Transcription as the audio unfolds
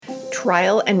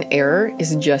Trial and error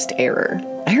is just error.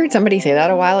 I heard somebody say that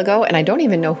a while ago, and I don't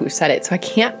even know who said it, so I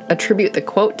can't attribute the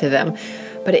quote to them.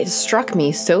 But it struck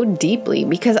me so deeply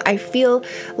because I feel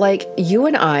like you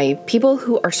and I, people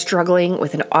who are struggling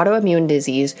with an autoimmune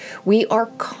disease, we are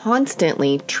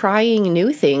constantly trying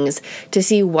new things to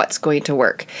see what's going to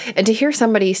work. And to hear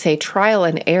somebody say trial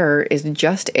and error is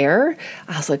just error,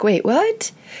 I was like, wait,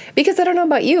 what? Because I don't know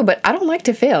about you, but I don't like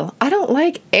to fail. I don't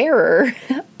like error.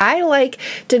 I like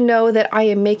to know that I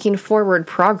am making forward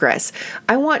progress.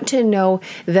 I want to know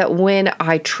that when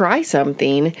I try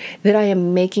something, that I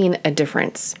am making a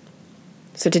difference.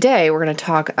 So today we're going to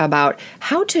talk about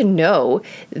how to know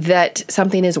that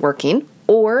something is working,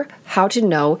 or how to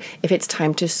know if it's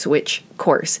time to switch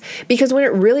course. Because when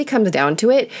it really comes down to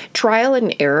it, trial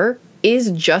and error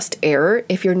is just error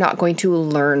if you're not going to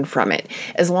learn from it.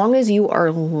 As long as you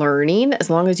are learning, as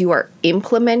long as you are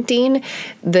implementing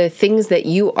the things that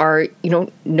you are,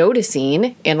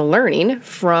 noticing and learning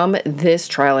from this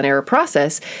trial and error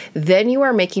process, then you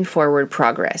are making forward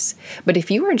progress. But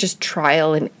if you are just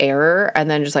trial and error and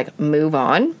then just move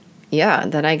on,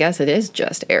 then I guess it is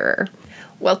just error.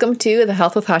 Welcome to the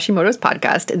Health with Hashimoto's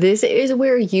podcast. This is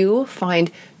where you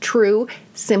find true,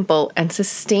 simple, and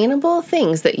sustainable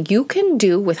things that you can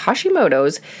do with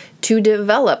Hashimoto's to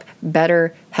develop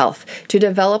better health, to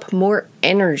develop more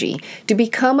energy, to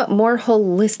become more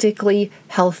holistically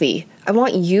healthy. I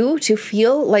want you to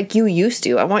feel like you used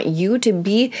to. I want you to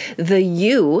be the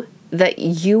you that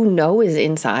you know is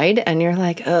inside, and you're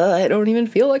like, I don't even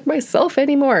feel like myself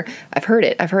anymore. I've heard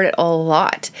it a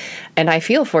lot. And I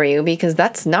feel for you because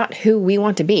that's not who we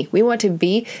want to be. We want to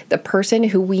be the person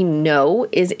who we know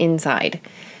is inside.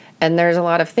 And there's a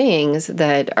lot of things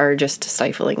that are just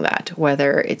stifling that,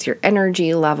 whether it's your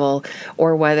energy level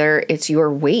or whether it's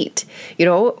your weight.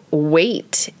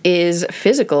 Weight is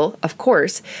physical, of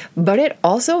course, but it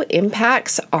also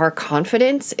impacts our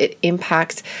confidence. It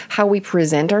impacts how we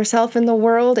present ourselves in the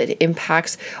world. It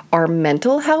impacts our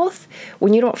mental health.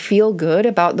 When you don't feel good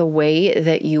about the way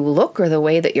that you look or the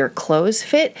way that your clothes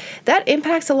fit, that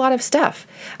impacts a lot of stuff.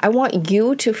 I want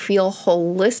you to feel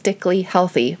holistically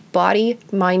healthy, body,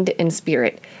 mind, and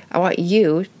spirit. I want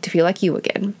you to feel like you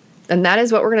again. And that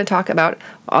is what we're going to talk about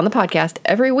on the podcast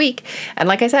every week. And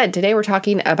like I said, today we're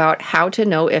talking about how to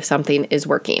know if something is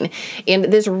working. And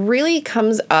this really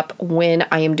comes up when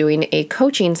I am doing a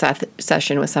coaching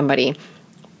session with somebody.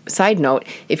 Side note,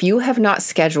 if you have not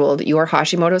scheduled your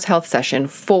Hashimoto's health session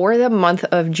for the month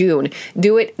of June,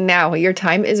 do it now. Your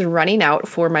time is running out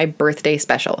for my birthday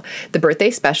special. The birthday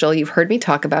special, you've heard me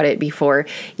talk about it before.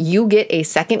 You get a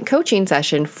second coaching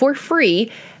session for free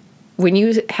when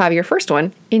you have your first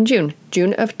one in June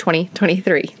of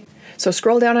 2023. So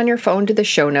scroll down on your phone to the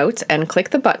show notes and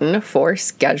click the button for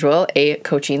schedule a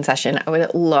coaching session. I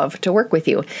would love to work with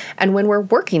you. And when we're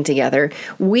working together,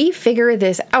 we figure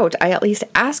this out. I at least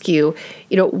ask you,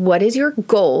 what is your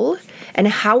goal and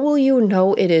how will you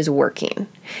know it is working?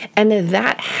 And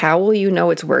that how will you know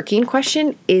it's working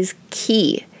question is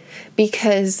key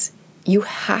because you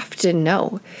have to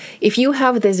know. If you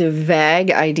have this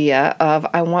vague idea of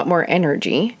I want more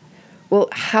energy, well,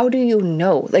 how do you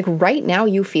know? Right now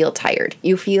you feel tired,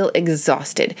 you feel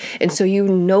exhausted, and so you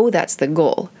know that's the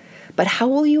goal. But how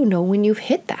will you know when you've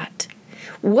hit that?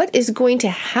 What is going to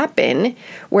happen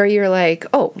where you're like,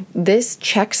 oh, this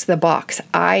checks the box.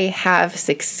 I have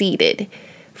succeeded.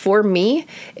 For me,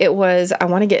 it was, I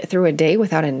want to get through a day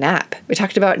without a nap. We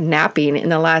talked about napping in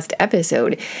the last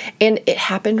episode, and it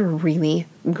happened really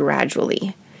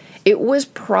gradually. It was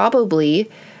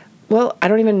probably, I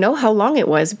don't even know how long it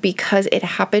was because it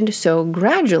happened so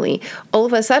gradually. All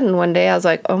of a sudden, one day I was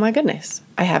like, oh my goodness,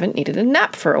 I haven't needed a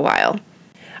nap for a while.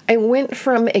 I went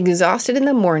from exhausted in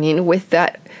the morning with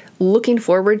that looking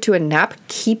forward to a nap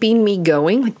keeping me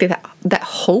going, that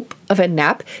hope of a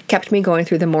nap kept me going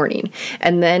through the morning.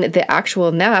 And then the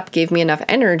actual nap gave me enough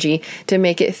energy to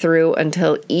make it through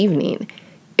until evening.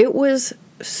 I was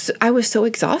so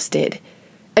exhausted.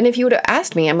 And if you would have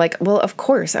asked me, I'm like, well, of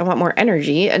course, I want more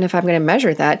energy. And if I'm going to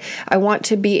measure that, I want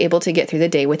to be able to get through the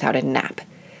day without a nap.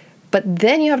 But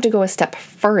then you have to go a step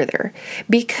further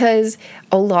because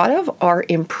a lot of our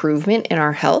improvement in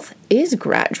our health is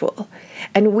gradual.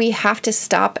 And we have to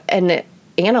stop and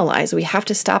analyze. We have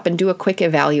to stop and do a quick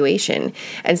evaluation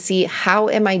and see how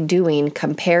am I doing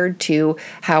compared to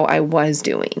how I was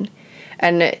doing.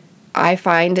 And I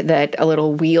find that a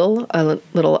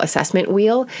little assessment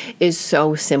wheel is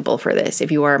so simple for this.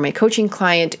 If you are my coaching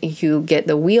client, you get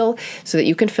the wheel so that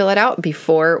you can fill it out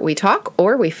before we talk,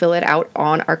 or we fill it out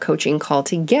on our coaching call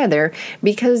together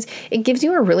because it gives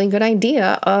you a really good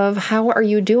idea of how are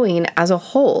you doing as a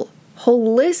whole,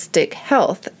 Holistic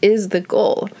health is the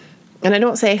goal. And I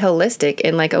don't say holistic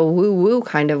in like a woo-woo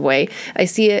kind of way. I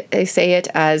say it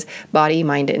as body,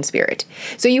 mind, and spirit.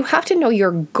 So you have to know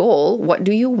your goal. What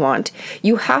do you want?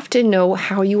 You have to know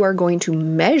how you are going to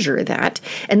measure that.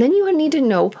 And then you need to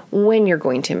know when you're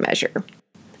going to measure.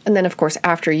 And then, of course,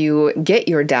 after you get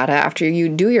your data, after you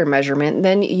do your measurement,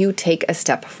 then you take a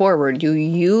step forward. You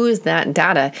use that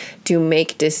data to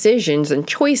make decisions and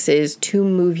choices to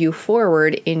move you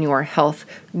forward in your health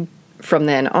from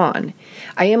then on.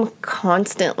 I am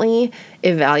constantly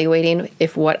evaluating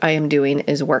if what I am doing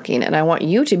is working, and I want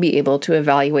you to be able to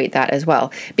evaluate that as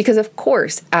well. Because of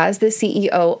course, as the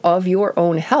CEO of your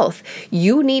own health,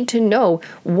 you need to know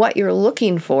what you're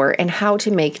looking for and how to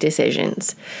make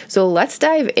decisions. So let's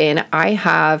dive in. I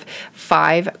have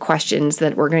 5 questions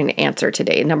that we're going to answer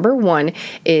today. Number 1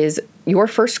 is, your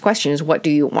first question is, what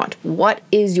do you want? What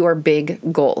is your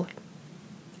big goal?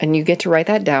 And you get to write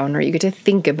that down, or you get to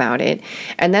think about it.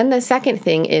 And then the second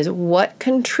thing is, what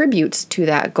contributes to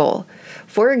that goal?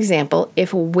 For example,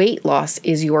 if weight loss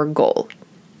is your goal,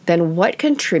 then what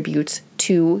contributes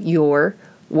to your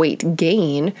weight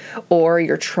gain or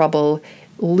your trouble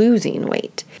losing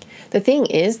weight? The thing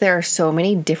is, there are so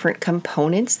many different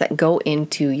components that go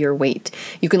into your weight.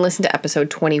 You can listen to episode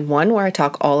 21 where I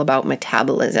talk all about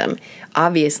metabolism.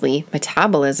 Obviously,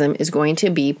 metabolism is going to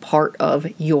be part of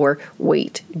your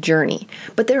weight journey.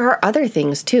 But there are other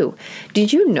things too.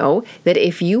 Did you know that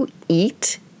if you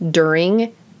eat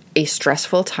during a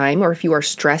stressful time, or if you are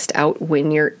stressed out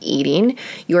when you're eating,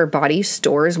 your body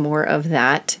stores more of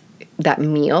that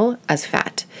meal as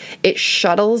fat? It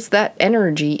shuttles that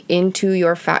energy into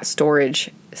your fat storage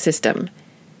system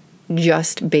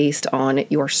just based on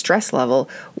your stress level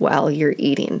while you're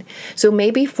eating. So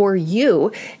maybe for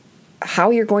you, how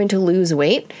you're going to lose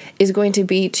weight is going to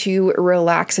be to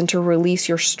relax and to release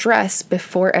your stress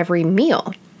before every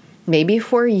meal. Maybe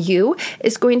for you,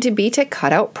 it's going to be to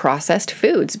cut out processed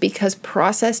foods, because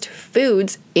processed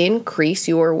foods increase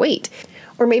your weight.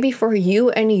 Or maybe for you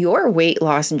and your weight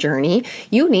loss journey,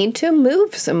 you need to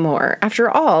move some more. After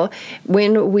all,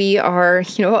 when we are,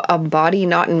 a body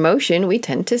not in motion, we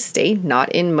tend to stay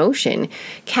not in motion.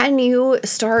 Can you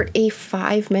start a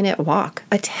 5-minute walk,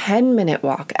 a 10-minute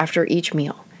walk after each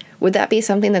meal? Would that be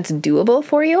something that's doable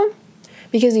for you?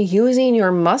 Because using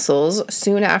your muscles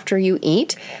soon after you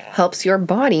eat helps your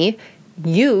body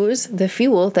use the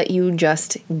fuel that you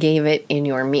just gave it in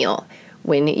your meal.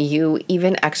 When you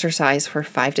even exercise for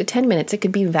 5 to 10 minutes, it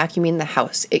could be vacuuming the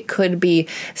house. It could be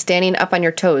standing up on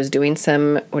your toes, doing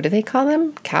some, what do they call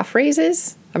them? Calf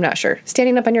raises? I'm not sure.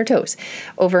 Standing up on your toes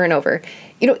over and over.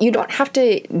 You don't have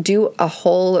to do a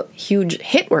whole huge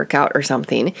HIIT workout or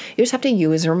something. You just have to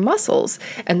use your muscles.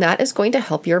 And that is going to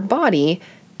help your body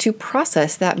to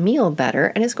process that meal better,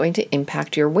 and it's going to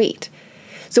impact your weight.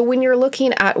 So when you're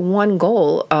looking at one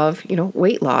goal of,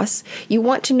 weight loss, you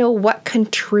want to know what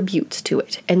contributes to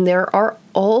it. And there are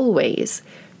always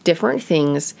different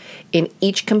things in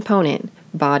each component: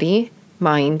 body,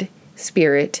 mind,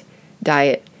 spirit,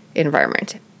 diet,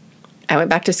 environment. I went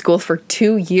back to school for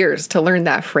 2 years to learn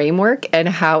that framework and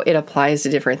how it applies to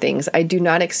different things. I do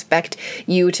not expect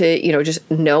you to,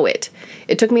 just know it.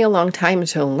 It took me a long time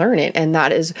to learn it. And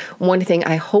that is one thing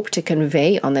I hope to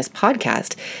convey on this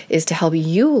podcast, is to help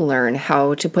you learn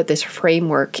how to put this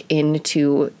framework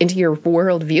into your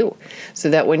worldview, so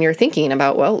that when you're thinking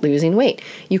about, losing weight,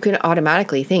 you can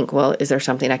automatically think, is there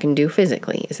something I can do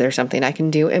physically? Is there something I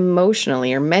can do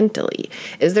emotionally or mentally?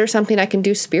 Is there something I can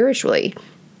do spiritually?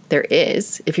 There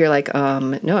is. If you're like,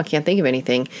 no, I can't think of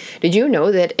anything. Did you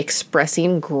know that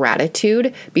expressing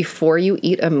gratitude before you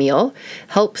eat a meal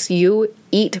helps you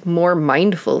eat more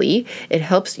mindfully? It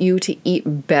helps you to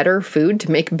eat better food, to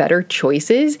make better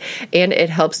choices, and it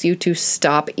helps you to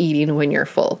stop eating when you're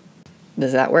full.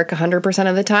 Does that work 100%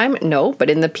 of the time? No, but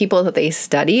in the people that they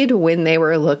studied when they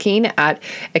were looking at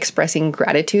expressing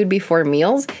gratitude before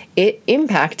meals, it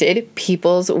impacted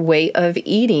people's way of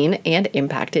eating and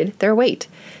impacted their weight.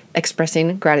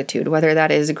 Expressing gratitude, whether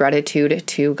that is gratitude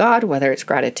to God, whether it's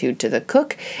gratitude to the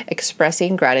cook,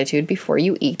 expressing gratitude before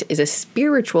you eat is a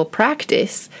spiritual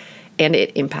practice, and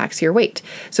it impacts your weight.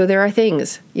 So there are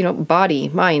things, body,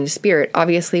 mind, spirit.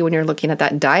 Obviously, when you're looking at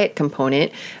that diet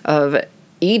component of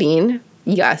eating,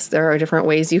 yes, there are different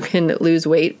ways you can lose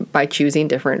weight by choosing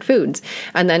different foods.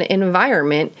 And then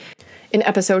environment. In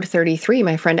episode 33,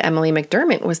 my friend Emily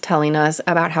McDermott was telling us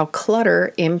about how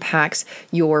clutter impacts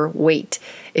your weight.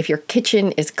 If your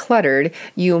kitchen is cluttered,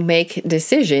 you make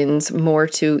decisions more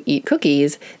to eat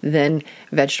cookies than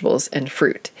vegetables and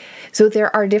fruit. So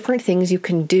there are different things you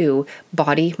can do,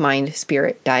 body, mind,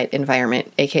 spirit, diet,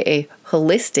 environment, aka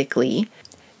holistically,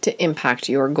 to impact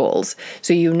your goals.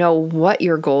 So you know what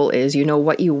your goal is, you know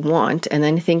what you want, and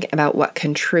then think about what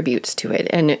contributes to it.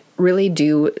 And really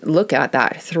do look at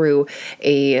that through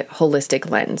a holistic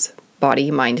lens: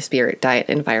 body, mind, spirit, diet,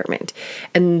 environment.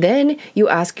 And then you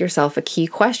ask yourself a key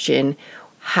question: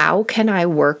 how can I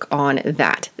work on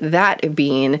that? That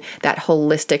being that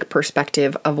holistic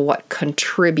perspective of what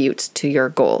contributes to your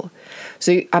goal.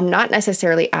 So I'm not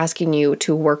necessarily asking you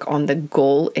to work on the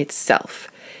goal itself.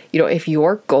 If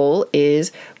your goal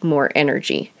is more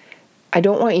energy, I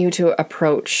don't want you to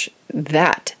approach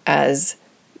that as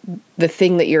the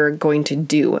thing that you're going to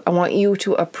do. I want you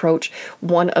to approach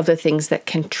one of the things that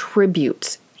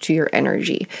contributes to your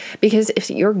energy. Because if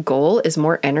your goal is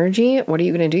more energy, what are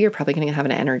you going to do? You're probably going to have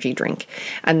an energy drink.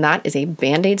 And that is a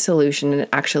band-aid solution, and it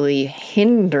actually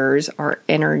hinders our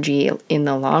energy in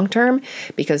the long term,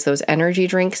 because those energy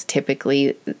drinks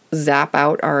typically zap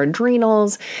out our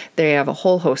adrenals. They have a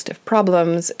whole host of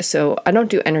problems. So I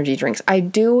don't do energy drinks. I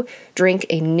do drink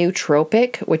a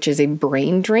nootropic, which is a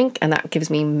brain drink, and that gives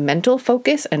me mental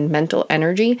focus and mental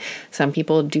energy. Some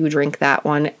people do drink that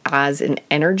one as an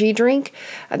energy drink.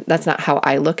 That's not how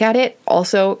I look at it.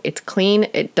 Also, it's clean.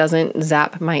 It doesn't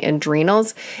zap my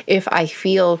adrenals. If I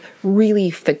feel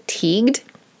really fatigued,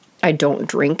 I don't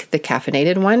drink the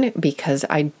caffeinated one because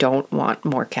I don't want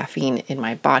more caffeine in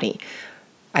my body.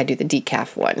 I do the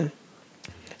decaf one.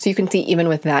 So you can see, even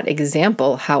with that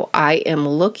example, how I am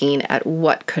looking at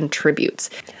what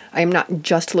contributes. I am not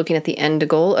just looking at the end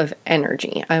goal of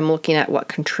energy. I'm looking at what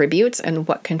contributes and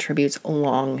what contributes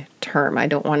long term. I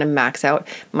don't want to max out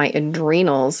my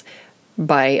adrenals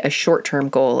by a short-term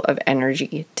goal of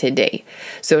energy today.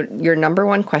 So your number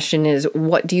one question is,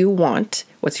 what do you want?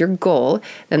 What's your goal?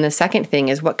 Then the second thing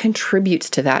is, what contributes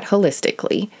to that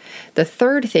holistically? The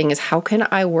third thing is, how can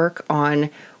I work on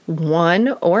one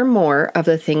or more of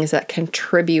the things that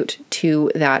contribute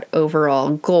to that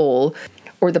overall goal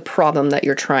or the problem that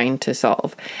you're trying to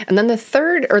solve? And then the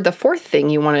third or the fourth thing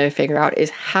you want to figure out is,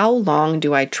 how long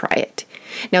do I try it?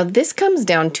 Now, this comes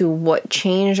down to what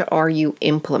change are you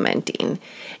implementing.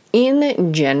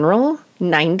 In general,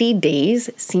 90 days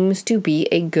seems to be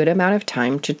a good amount of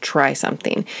time to try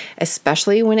something,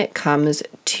 especially when it comes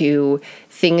to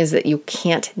things that you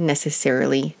can't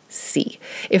necessarily see.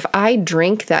 If I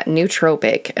drink that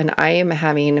nootropic and I am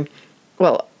having,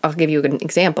 well, I'll give you an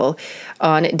example.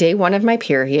 On day 1 of my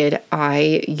period,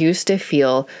 I used to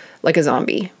feel like a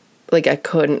zombie. Like I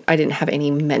didn't have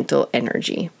any mental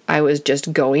energy. I was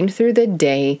just going through the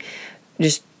day,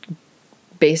 just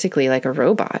basically like a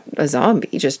robot, a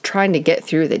zombie, just trying to get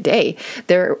through the day.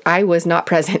 I was not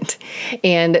present.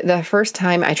 And the first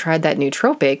time I tried that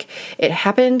nootropic, it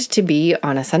happened to be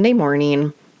on a Sunday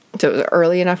morning. So it was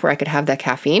early enough where I could have that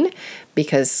caffeine,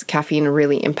 because caffeine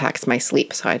really impacts my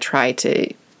sleep. So I try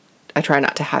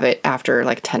not to have it after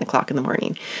like 10 o'clock in the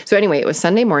morning. So anyway, it was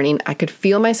Sunday morning. I could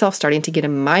feel myself starting to get a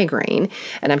migraine,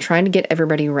 and I'm trying to get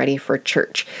everybody ready for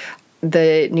church.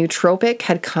 The nootropic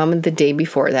had come the day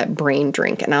before, that brain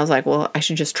drink. And I was like, well, I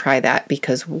should just try that,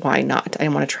 because why not? I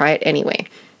want to try it anyway.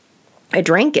 I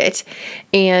drank it,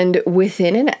 and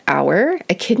within an hour,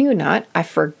 I kid you not, I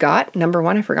forgot. Number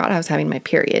one, I forgot I was having my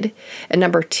period. And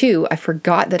number two, I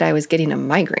forgot that I was getting a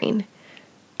migraine.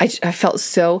 I felt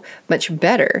so much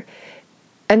better.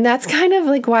 And that's kind of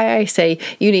like why I say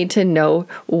you need to know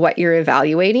what you're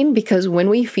evaluating, because when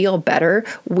we feel better,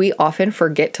 we often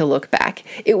forget to look back.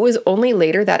 It was only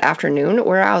later that afternoon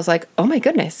where I was like, oh my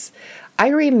goodness, I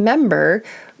remember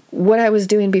what I was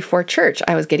doing before church.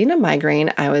 I was getting a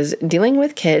migraine, I was dealing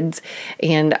with kids,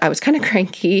 and I was kind of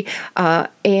cranky,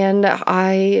 and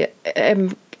I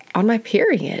am on my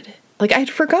period. Like, I had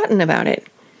forgotten about it.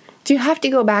 So you have to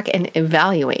go back and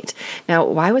evaluate. Now,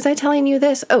 why was I telling you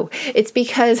this? Oh, it's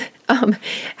because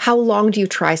how long do you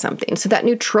try something? So that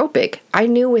nootropic, I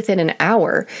knew within an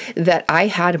hour that I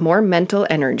had more mental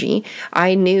energy.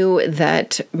 I knew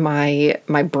that my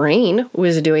brain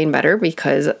was doing better,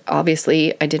 because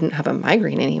obviously I didn't have a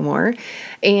migraine anymore.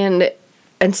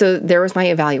 And so there was my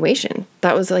evaluation.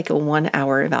 That was like a 1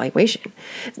 hour evaluation.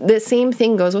 The same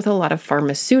thing goes with a lot of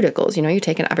pharmaceuticals. You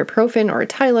take an ibuprofen or a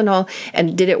Tylenol,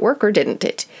 and did it work or didn't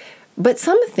it? But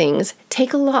some things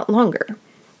take a lot longer.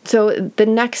 So the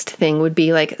next thing would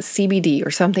be like CBD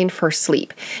or something for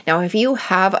sleep. Now, if you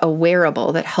have a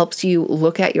wearable that helps you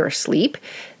look at your sleep,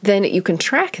 then you can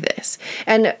track this.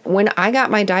 And when I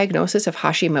got my diagnosis of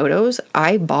Hashimoto's,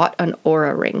 I bought an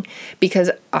Oura Ring,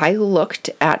 because I looked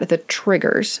at the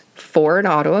triggers for an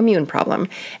autoimmune problem,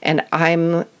 and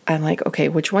I'm like, okay,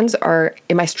 which ones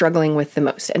am I struggling with the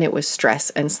most? And it was stress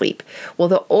and sleep. Well,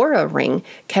 the Oura Ring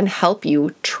can help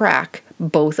you track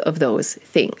both of those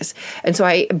things. And so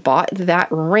I bought that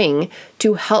ring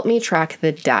to help me track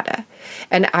the data.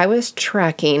 And I was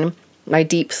tracking my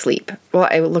deep sleep. Well,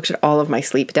 I looked at all of my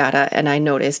sleep data and I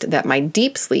noticed that my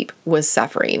deep sleep was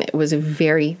suffering. It was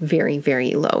very, very,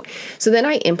 very low. So then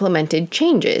I implemented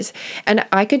changes, and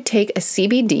I could take a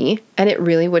CBD and it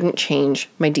really wouldn't change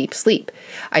my deep sleep.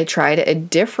 I tried a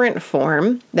different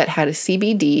form that had a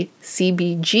CBD,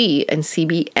 CBG, and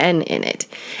CBN in it,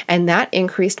 and that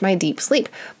increased my deep sleep.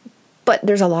 But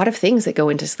there's a lot of things that go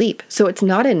into sleep. So it's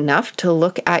not enough to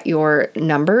look at your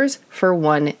numbers for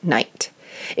one night.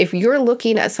 If you're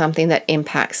looking at something that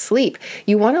impacts sleep,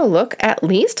 you want to look at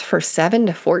least for 7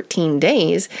 to 14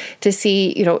 days to see,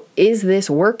 is this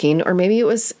working? Or maybe it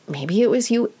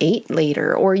was you ate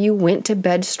later, or you went to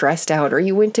bed stressed out, or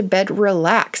you went to bed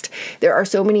relaxed. There are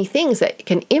so many things that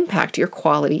can impact your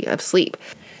quality of sleep.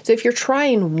 So if you're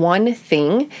trying one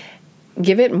thing,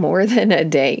 give it more than a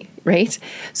day, right?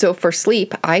 So for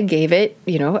sleep, I gave it,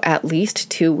 at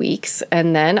least 2 weeks.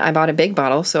 And then I bought a big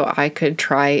bottle so I could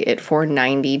try it for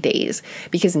 90 days,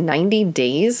 because 90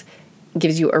 days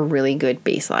gives you a really good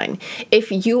baseline.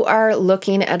 If you are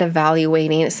looking at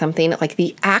evaluating something like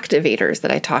the activators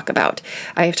that I talk about,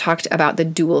 I have talked about the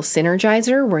dual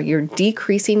synergizer, where you're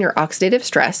decreasing your oxidative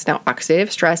stress. Now, oxidative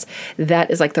stress,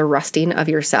 that is like the rusting of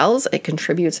your cells. It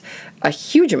contributes a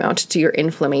huge amount to your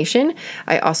inflammation.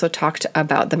 I also talked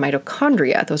about the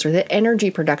mitochondria. Those are the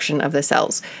energy production of the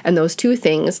cells. And those two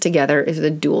things together is the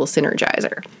dual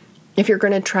synergizer. If you're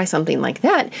going to try something like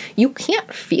that, you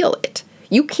can't feel it.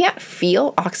 You can't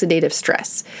feel oxidative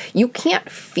stress. You can't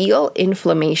feel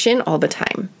inflammation all the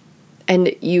time.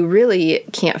 And you really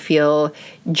can't feel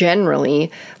generally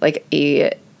like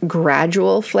a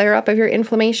gradual flare-up of your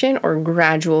inflammation or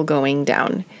gradual going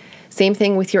down. Same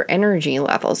thing with your energy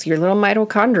levels, your little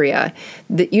mitochondria,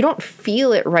 that you don't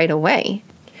feel it right away.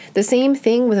 The same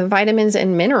thing with vitamins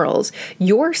and minerals.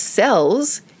 Your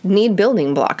cells need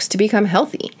building blocks to become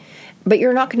healthy, but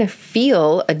you're not going to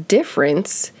feel a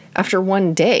difference after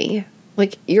one day.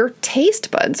 Like, your taste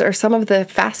buds are some of the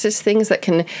fastest things that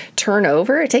can turn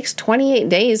over. It takes 28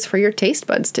 days for your taste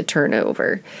buds to turn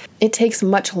over. It takes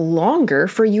much longer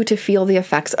for you to feel the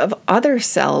effects of other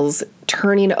cells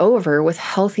turning over with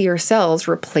healthier cells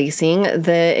replacing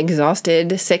the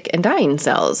exhausted, sick, and dying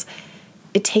cells.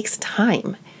 It takes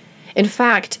time. In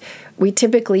fact, we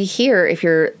typically hear, if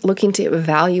you're looking to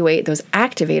evaluate those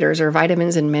activators or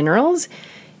vitamins and minerals,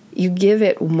 you give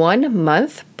it 1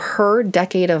 month per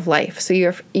decade of life. So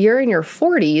if you're in your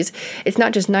 40s, it's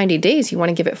not just 90 days, you want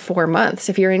to give it 4 months.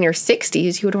 If you're in your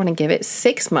 60s, you would want to give it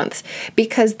 6 months,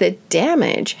 because the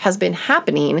damage has been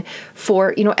happening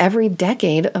for, every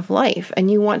decade of life.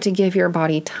 And you want to give your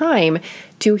body time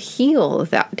to heal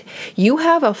that. You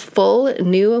have a full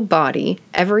new body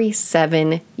every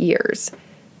 7 years.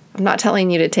 I'm not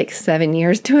telling you to take 7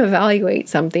 years to evaluate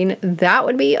something. That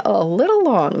would be a little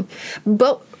long.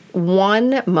 But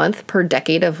 1 month per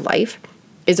decade of life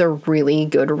is a really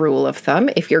good rule of thumb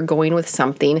if you're going with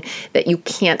something that you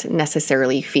can't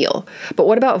necessarily feel. But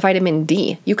what about vitamin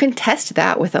D? You can test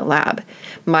that with a lab.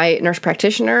 My nurse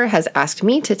practitioner has asked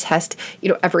me to test,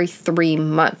 every 3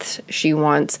 months. She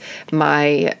wants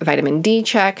my vitamin D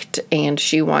checked, and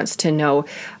she wants to know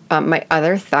my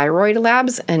other thyroid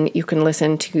labs. And you can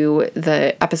listen to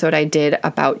the episode I did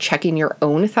about checking your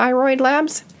own thyroid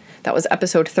labs. That was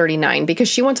episode 39, because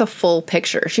she wants a full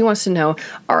picture. She wants to know,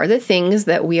 are the things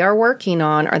that we are working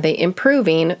on, are they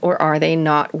improving or are they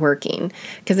not working?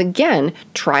 Because again,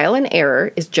 trial and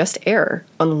error is just error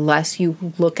unless you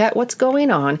look at what's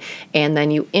going on and then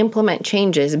you implement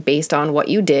changes based on what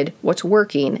you did, what's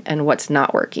working and what's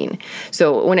not working.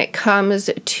 So when it comes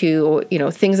to,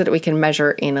 things that we can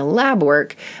measure in a lab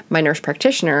work, my nurse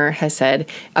practitioner has said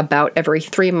about every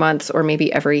 3 months or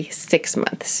maybe every 6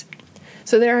 months.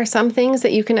 So there are some things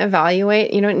that you can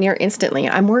evaluate, near instantly.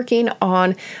 I'm working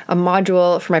on a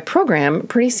module for my program.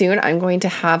 Pretty soon, I'm going to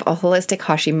have a holistic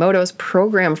Hashimoto's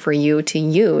program for you to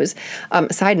use.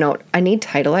 Side note, I need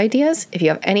title ideas. If you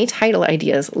have any title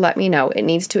ideas, let me know. It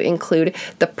needs to include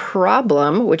the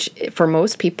problem, which for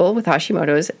most people with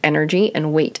Hashimoto's, energy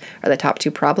and weight are the top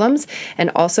 2 problems.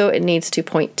 And also it needs to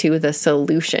point to the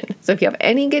solution. So if you have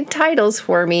any good titles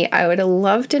for me, I would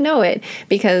love to know it,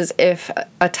 because if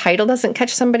a title doesn't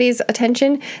catch somebody's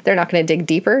attention, they're not going to dig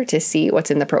deeper to see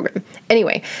what's in the program.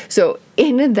 Anyway, so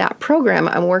in that program,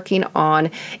 I'm working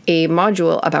on a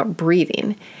module about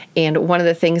breathing. And one of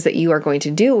the things that you are going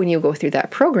to do when you go through that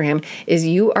program is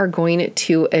you are going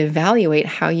to evaluate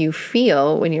how you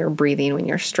feel when you're breathing, when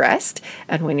you're stressed,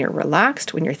 and when you're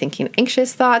relaxed, when you're thinking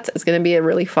anxious thoughts. It's going to be a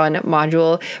really fun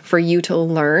module for you to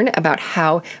learn about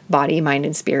how body, mind,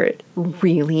 and spirit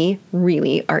really,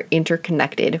 really are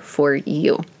interconnected for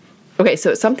you. Okay,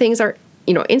 so some things are,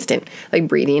 instant, like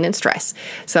breathing and stress.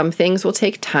 Some things will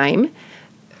take time,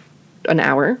 an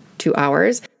hour, 2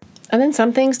 hours, and then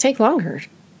some things take longer.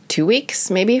 2 weeks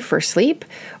maybe for sleep,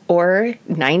 or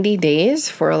 90 days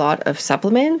for a lot of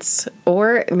supplements,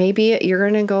 or maybe you're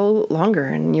going to go longer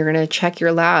and you're going to check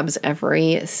your labs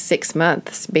every 6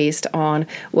 months based on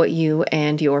what you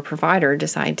and your provider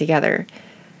decide together.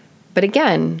 But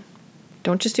again,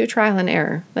 don't just do trial and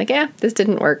error. Like, this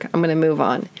didn't work, I'm going to move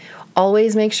on.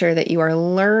 Always make sure that you are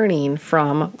learning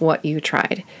from what you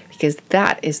tried, because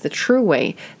that is the true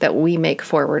way that we make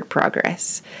forward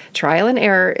progress. Trial and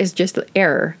error is just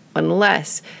error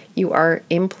unless you are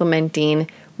implementing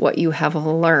what you have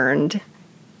learned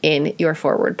in your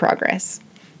forward progress.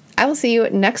 I will see you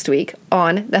next week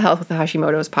on the Health with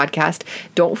Hashimoto's podcast.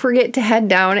 Don't forget to head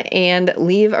down and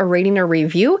leave a rating or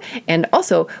review, and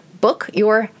also book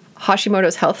your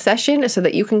Hashimoto's health session so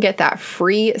that you can get that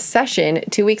free session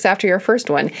 2 weeks after your first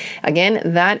one. Again,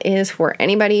 that is for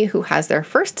anybody who has their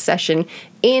first session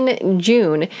in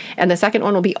June, and the second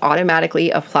one will be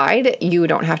automatically applied. You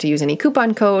don't have to use any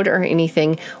coupon code or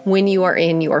anything. When you are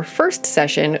in your first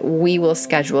session, we will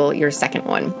schedule your second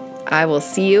one. I will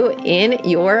see you in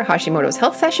your Hashimoto's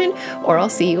health session, or I'll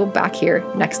see you back here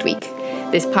next week.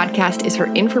 This podcast is for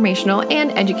informational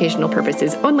and educational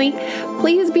purposes only.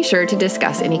 Please be sure to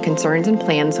discuss any concerns and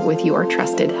plans with your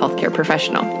trusted healthcare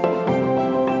professional.